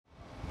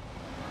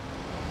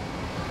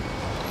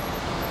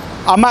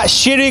I'm at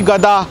Sheereen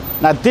Kadah.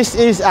 Now this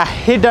is a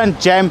hidden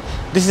gem.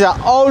 This is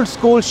an old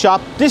school shop.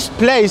 This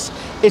place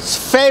is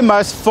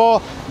famous for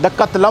the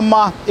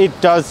katlama it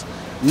does.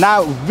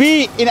 Now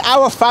we in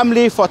our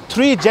family for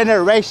 3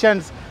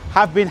 generations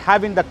have been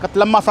having the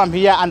katlama from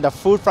here and the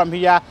food from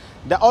here.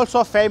 They're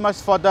also famous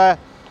for the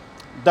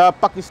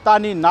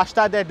Pakistani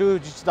nashta they do,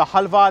 which is the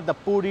halva, the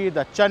puri,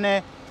 the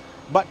chane.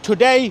 But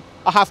today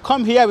I have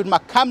come here with my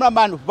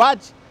cameraman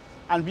Waj,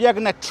 and we are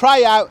going to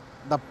try out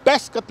the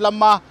best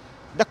katlama.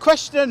 The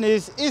question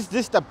is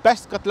this the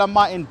best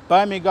katlama in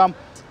Birmingham?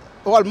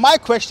 Well, my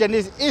question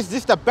is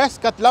this the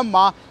best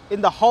katlama in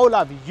the whole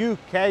of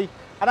UK?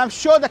 And I'm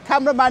sure the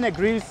cameraman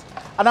agrees,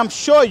 and I'm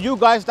sure you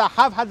guys that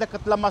have had the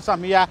katlama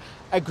from here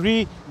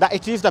agree that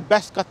it is the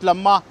best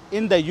katlama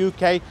in the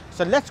UK.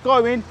 So let's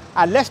go in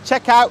and let's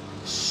check out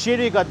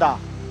Sheereen Kadah.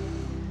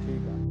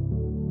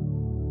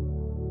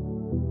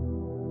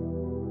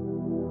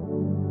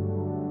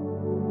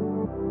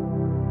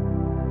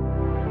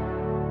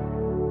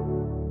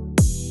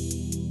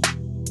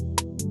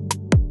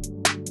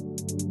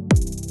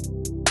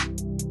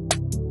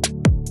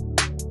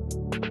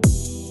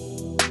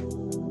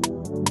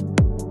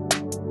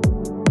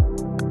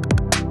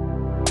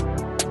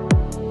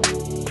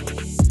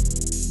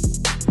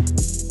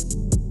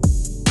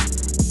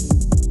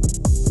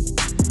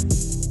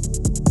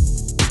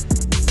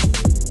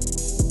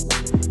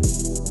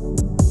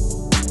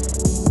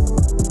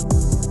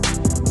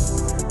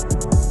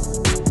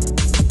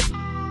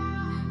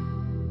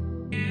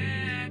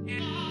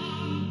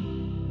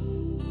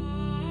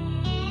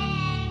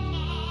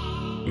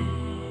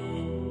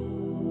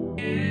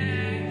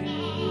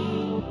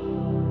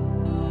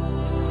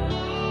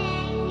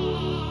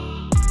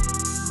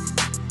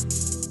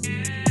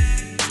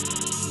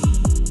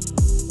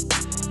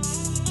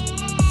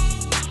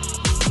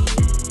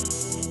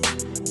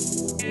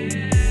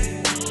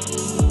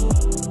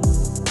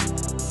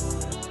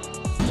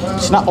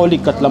 It's not only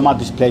katlama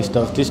this place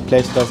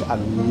does a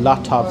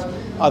lot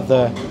of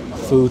other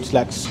foods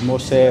like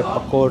Samosa,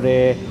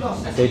 Pakora.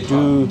 They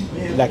do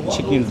like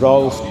chicken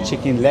roast,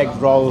 chicken leg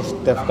roast.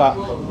 They've got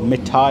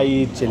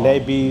mithai,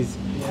 jalebis,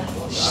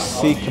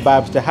 sea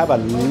kebabs. They have a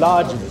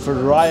large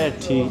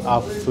variety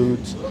of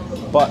foods.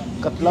 But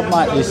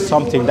katlama is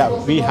something that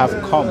we have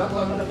come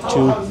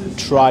to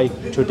try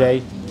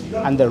today.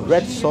 And the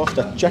red sauce,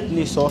 the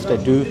chutney sauce they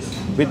do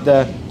with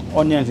the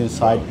onions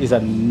inside is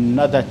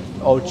another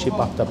old chip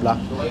off the block.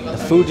 The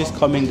food is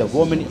coming, they're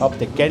warming it up,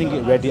 they're getting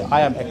it ready. I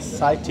am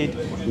excited.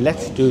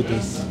 Let's do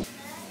this.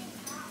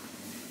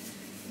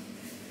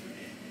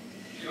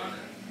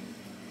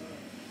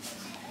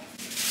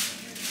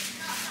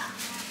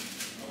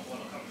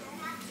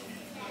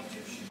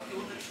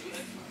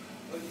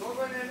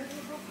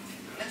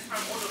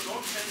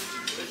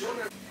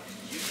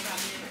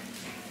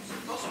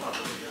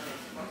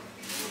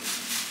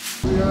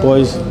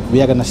 Boys,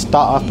 we are gonna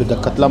start off with the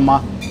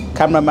katlama.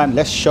 Cameraman,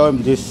 let's show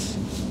him this.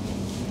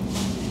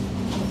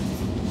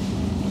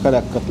 Look at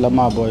that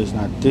katlama, boys.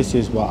 Now this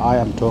is what I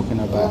am talking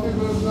about.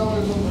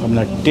 I'm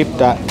gonna dip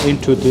that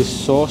into this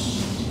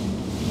sauce.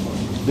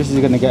 This is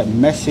gonna get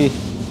messy.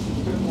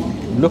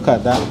 Look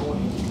at that.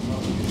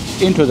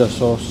 Into the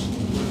sauce.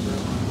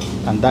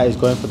 And that is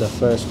going for the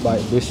first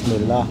bite.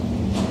 Bismillah.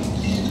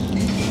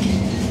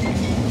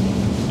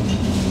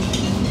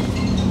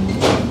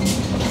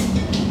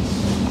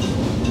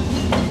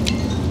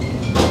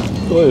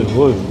 Oi,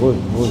 oi, oi,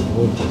 oi,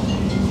 oi.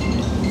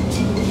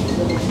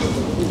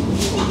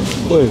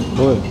 Oi,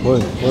 oi,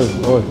 oi, oi,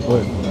 oi,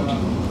 oi.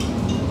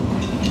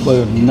 Oi,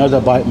 another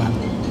bite, man.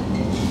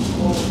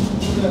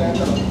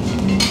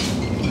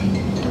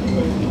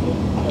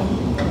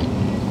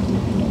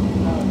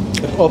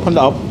 Let's open it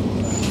up.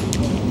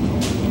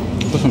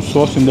 Put some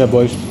sauce in there,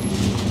 boys.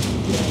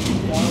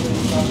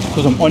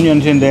 Put some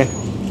onions in there.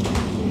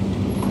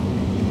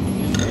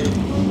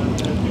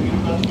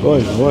 Oi,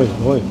 oi,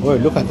 oi, oi,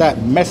 look at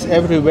that mess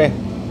everywhere.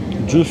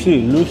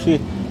 Juicy, loosey.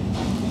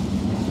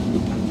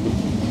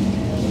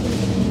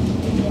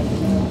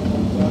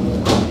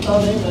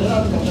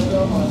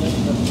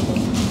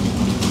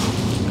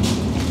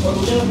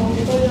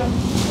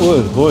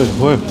 Oi, oi,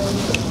 oi.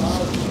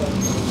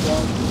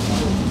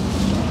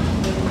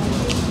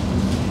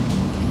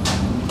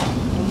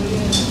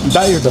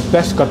 That is the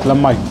best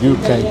katlama in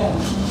UK.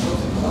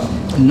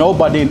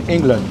 Nobody in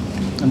England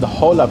and the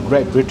whole of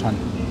Great Britain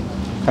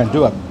can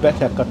do a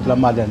better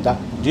katlama than that.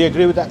 Do you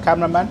agree with that,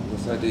 cameraman?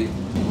 Yes, I do.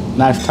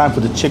 Now it's time for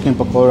the chicken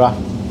pakora.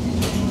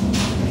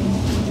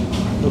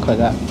 Look at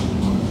that.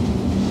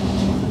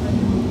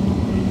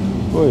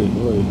 Oi,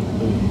 oi, oi,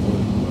 oi.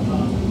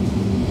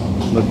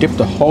 I'm gonna dip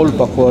the whole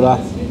pakora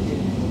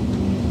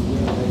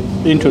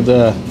into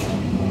the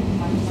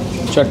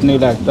chutney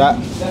like that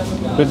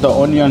with the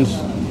onions.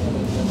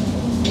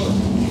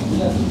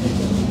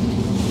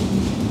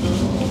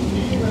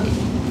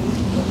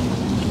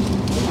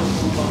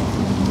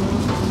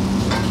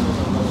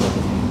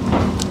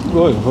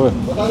 Oi, oi.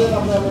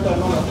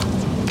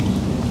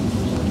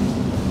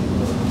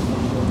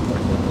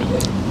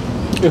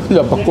 If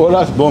the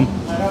pakora is bomb.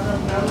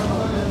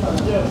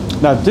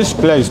 Now this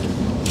place,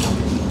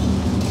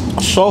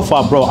 so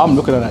far bro, I'm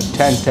looking at a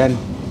 10-10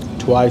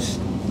 twice.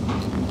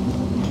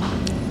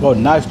 Oh,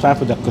 nice time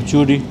for the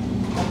kochori.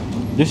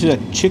 This is a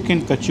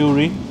chicken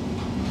kochori.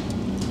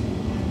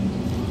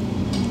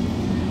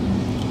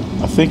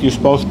 I think you're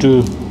supposed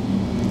to,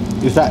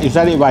 is that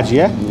it, Raj,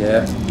 yeah?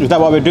 Yeah. Is that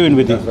what we're doing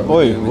with it?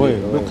 Oi, oi,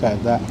 look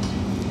at that.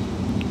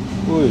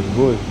 Oi.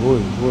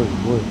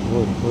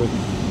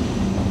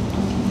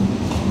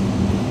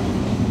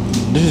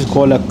 This is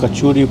called a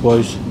kochori,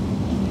 boys.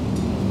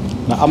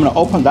 Now I'm gonna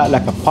open that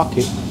like a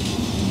pocket,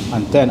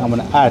 and then I'm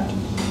gonna add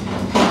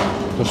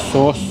the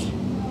sauce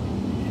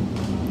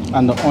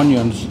and the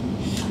onions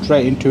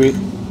straight into it.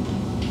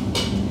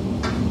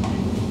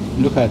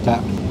 Look at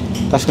that.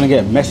 That's gonna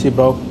get messy,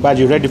 bro. But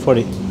you ready for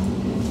it?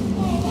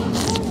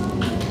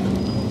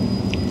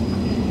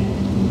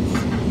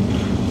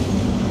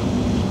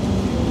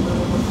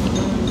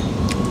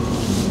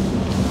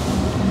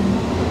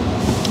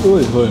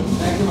 Oi.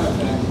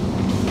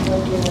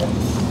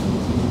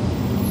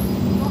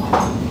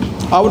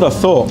 I would have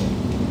thought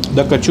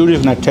the kochori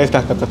is gonna taste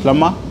like a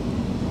katlama,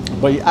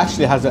 but it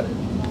actually has a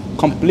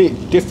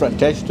complete different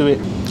taste to it.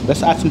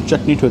 Let's add some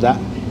chutney to that.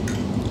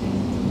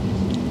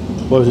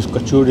 Boy, this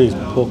kochori is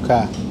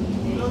poka.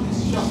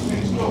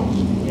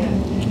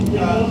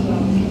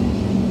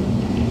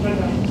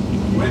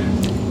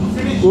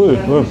 Oi.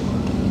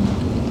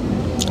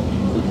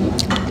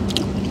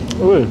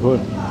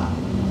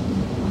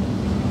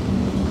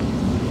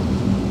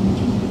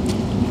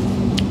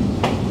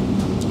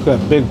 Got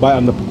a big bite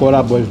on the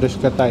pakora, boys. Let's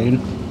get that in.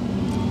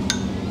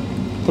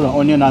 Put an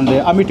onion on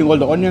there. I'm eating all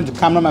the onions. The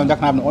cameraman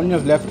doesn't have no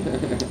onions left.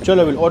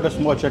 Cholo will order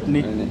some more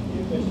chutney.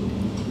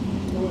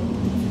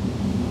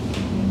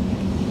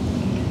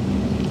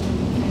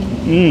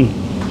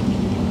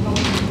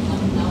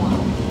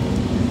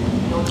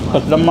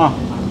 Katlama.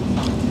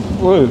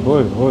 Oi.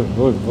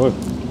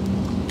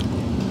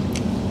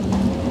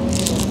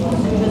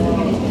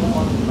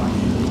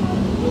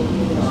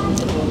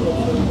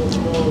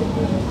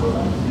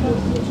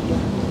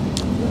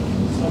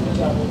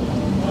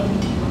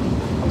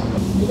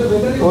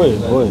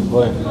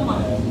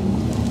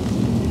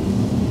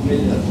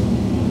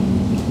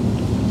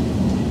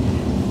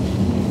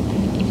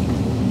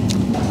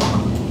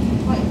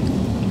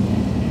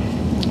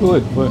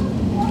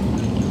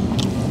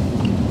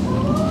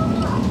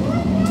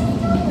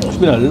 It's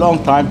been a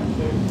long time.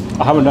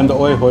 I haven't done the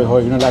oi,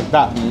 you know, like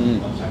that.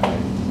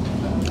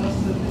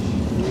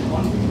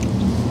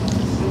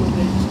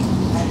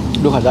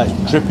 Look at that,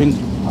 it's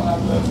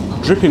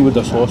dripping with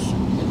the sauce.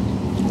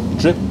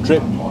 Drip.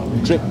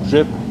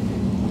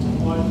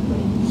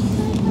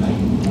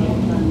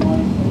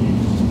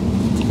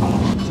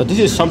 So this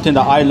is something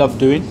that I love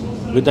doing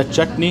with the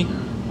chutney.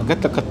 I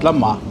get the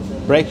katlama,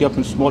 break it up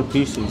in small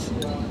pieces,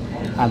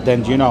 and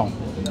then, you know,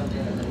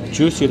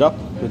 juice it up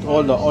with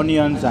all the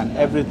onions and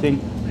everything.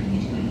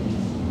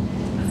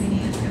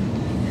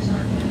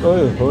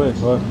 Oi.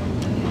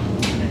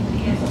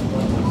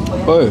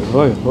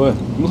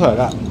 Look at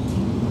that.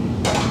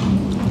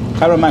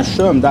 Cameraman,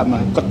 show him that,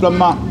 man.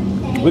 Katlama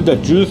with the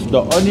juice,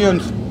 the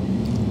onions.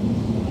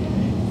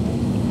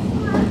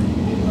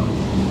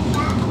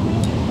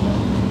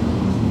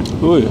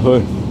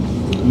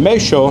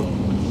 Make sure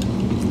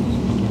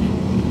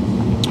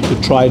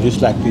to try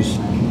this like this.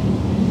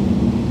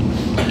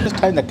 Just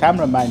telling the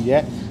cameraman,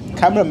 yeah?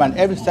 Cameraman,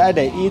 every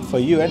Saturday eat for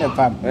you, innit,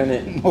 fam?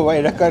 Innit?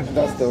 Wait,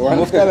 that's the one.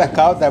 Muftana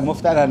account,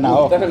 Muftana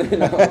now.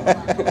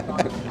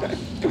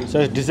 So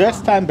it's dessert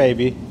time,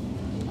 baby.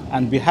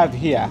 And we have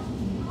here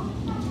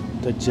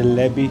the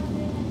jalebi.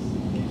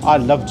 I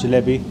love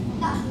jalebi.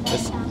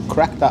 Let's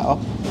crack that up.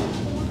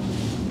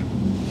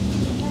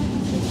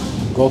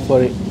 Go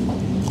for it.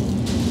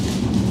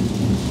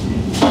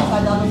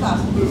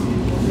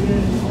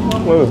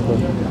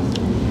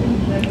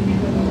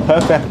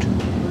 Perfect.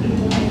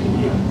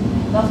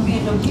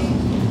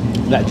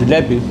 Like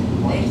jalebi.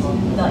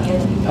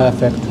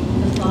 Perfect.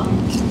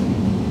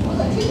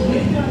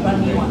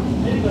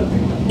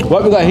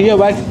 What we got here,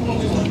 right?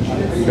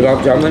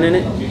 Gulab jamun in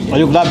it. Are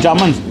you gulab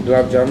jamun?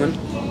 Gulab jamun.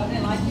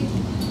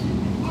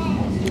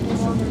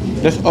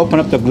 Let's open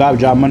up the gulab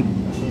jamun.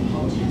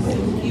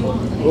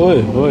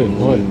 Oi.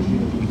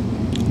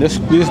 Let's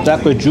squeeze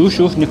that with juice,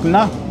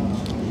 Nikolna.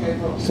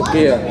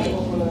 Sukiya.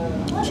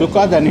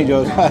 Suka dani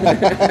jo.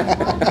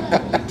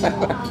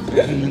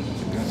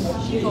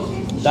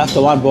 That's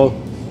the one, bro.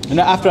 And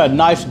then after a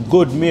nice,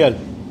 good meal,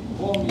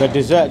 the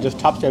dessert just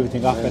tops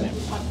everything up in it.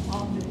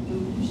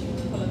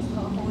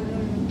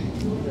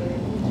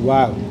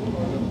 Wow.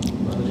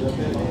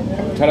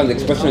 Tell them the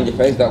expression on your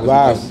face. That was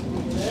wow. Nice.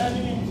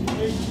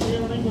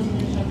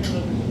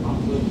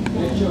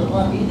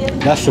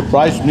 That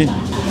surprised me.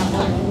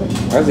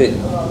 How's it?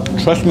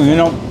 Trust me, you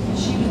know.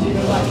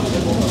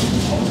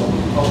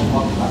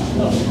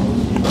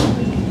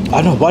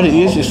 I don't know what it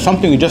is. It's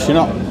something you just, you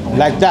know,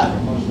 like that.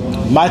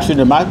 Match in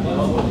the mouth.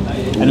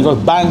 And it goes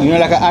bang, you know,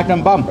 like an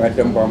atom bomb.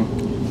 Atom bomb.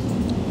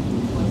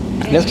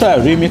 Let's try a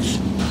remix.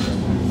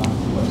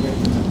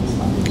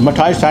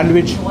 Matai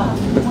sandwich.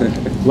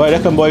 What do you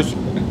reckon, boys?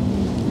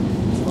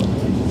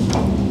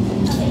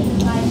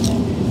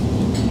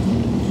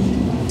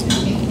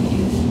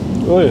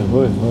 Oi,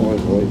 oi,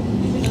 oi.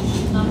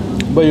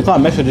 But you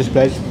can't mess with this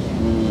place.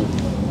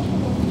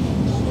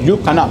 You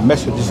cannot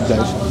mess with this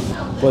place.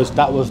 Because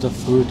that was the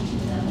food.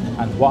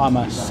 And what am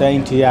I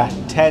saying to you?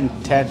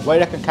 10, 10. What do you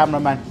reckon,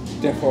 cameraman?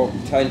 Therefore,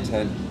 10,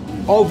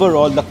 10.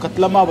 Overall, the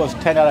Katlama was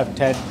 10 out of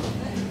 10.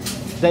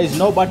 There is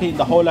nobody in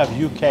the whole of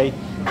UK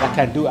that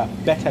can do a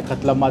better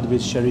Katlama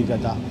with Sheereen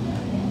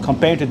Kadah.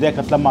 Compared to their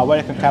Katlama, what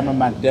do you reckon,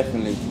 cameraman?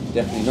 Definitely,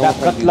 definitely. No That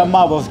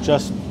Katlama was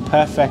just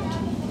perfect.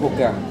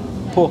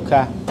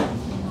 Poker.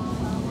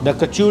 The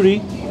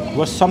Kochori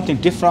was something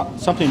different,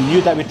 something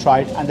new that we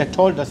tried, and they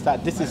told us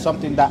that this is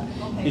something that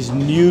is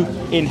new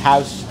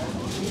in-house.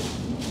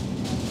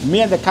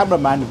 Me and the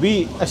cameraman,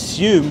 we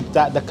assumed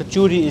that the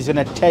Kochori is going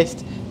to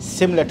taste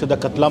similar to the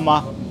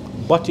Katlama,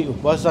 but it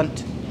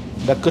wasn't.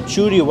 The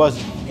Kochori was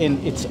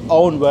in its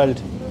own world.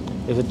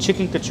 It was a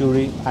chicken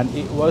Kochori, and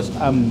it was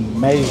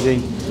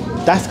amazing.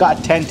 That's got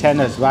a 10-10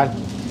 as well.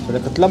 So the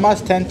Katlama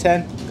is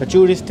 10-10,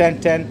 Kochori is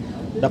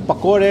 10-10, the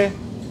Pakora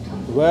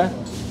were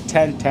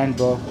 10-10,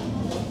 bro.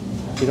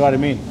 You know what I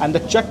mean? And the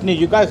chutney,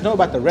 you guys know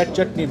about the red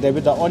chutney there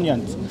with the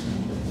onions.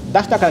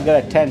 That's not gonna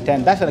get a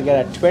 10-10, that's gonna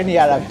get a 20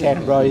 out of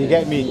 10, bro, you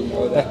get me?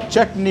 The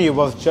chutney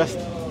was just,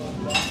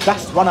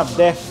 that's one of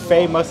their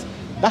famous,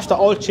 that's the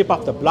old chip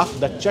off the block,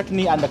 the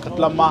chutney and the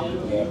Katlama.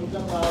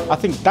 I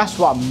think that's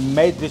what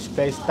made this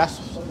place,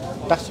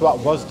 that's what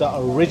was the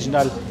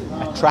original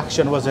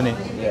attraction, wasn't it?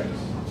 Yeah.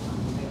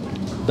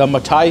 The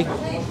Matai,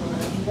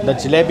 the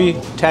Jalebi,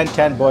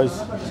 10-10,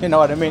 boys. You know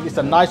what I mean? It's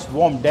a nice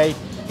warm day.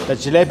 The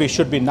Jalebi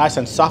should be nice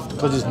and soft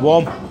because it's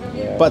warm,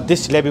 but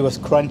this Jalebi was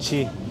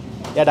crunchy.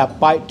 It had a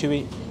bite to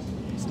it.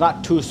 It's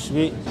not too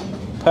sweet.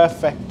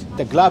 Perfect.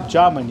 The Gulab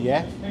jamun,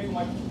 yeah?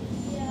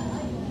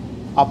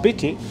 I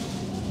bit it,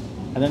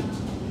 and then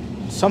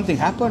something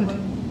happened.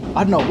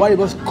 I don't know what it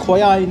was.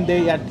 Koya in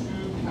there, it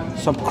had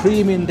some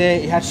cream in there,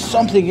 it had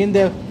something in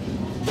there.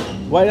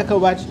 What do you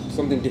reckon?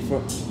 Something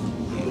different.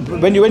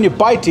 When you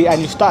bite it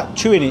and you start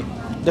chewing it,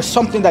 there's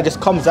something that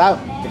just comes out.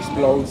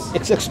 Explodes.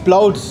 It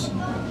explodes.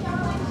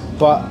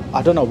 But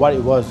I don't know what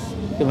it was.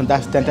 Even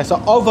that's 10-10.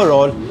 So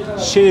overall,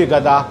 Sheereen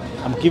Kadah,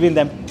 I'm giving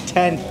them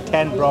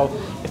 10-10, bro.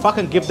 If I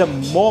can give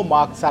them more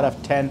marks out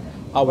of 10,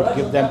 I would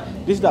give them.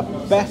 This is the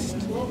best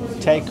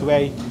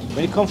takeaway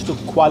when it comes to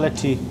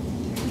quality.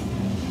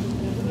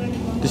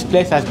 This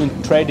place has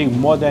been trading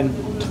more than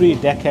 3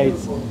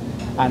 decades,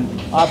 and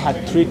I've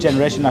had 3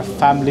 generations of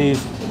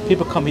families.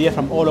 People come here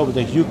from all over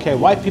the UK.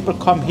 Why people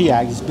come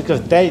here is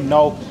because they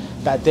know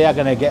that they are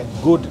going to get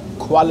good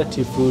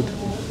quality food,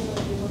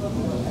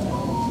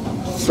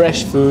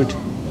 fresh food,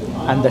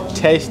 and the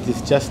taste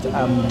is just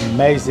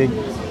amazing.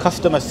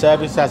 Customer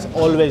service has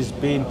always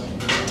been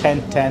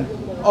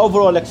 10-10.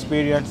 Overall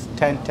experience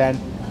 10-10.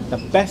 The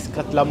best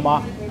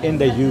Katlama in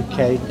the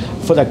UK.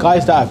 For the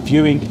guys that are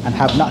viewing and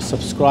have not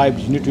subscribed,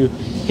 you need to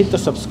hit the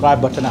subscribe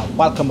button and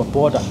welcome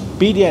aboard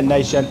BDN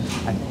Nation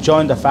and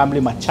join the family.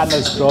 My channel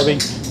is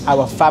growing,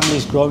 our family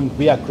is growing,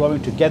 we are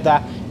growing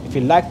together. If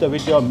you like the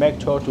video,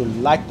 make sure to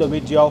like the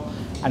video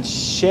and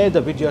share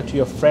the video to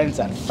your friends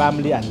and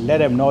family and let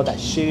them know that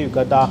Sheereen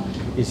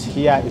Kadah is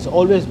here. It's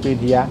always been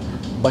here,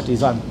 but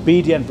he's on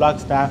BDN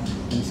VLOGS now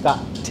and it's got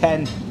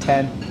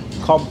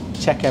 10-10. Come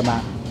check him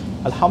out.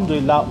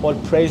 Alhamdulillah, all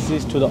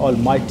praises to the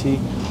Almighty,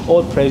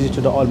 all praises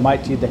to the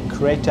Almighty, the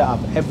creator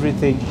of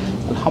everything.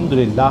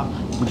 Alhamdulillah.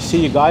 I'm going to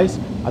see you guys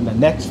on the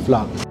next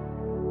vlog.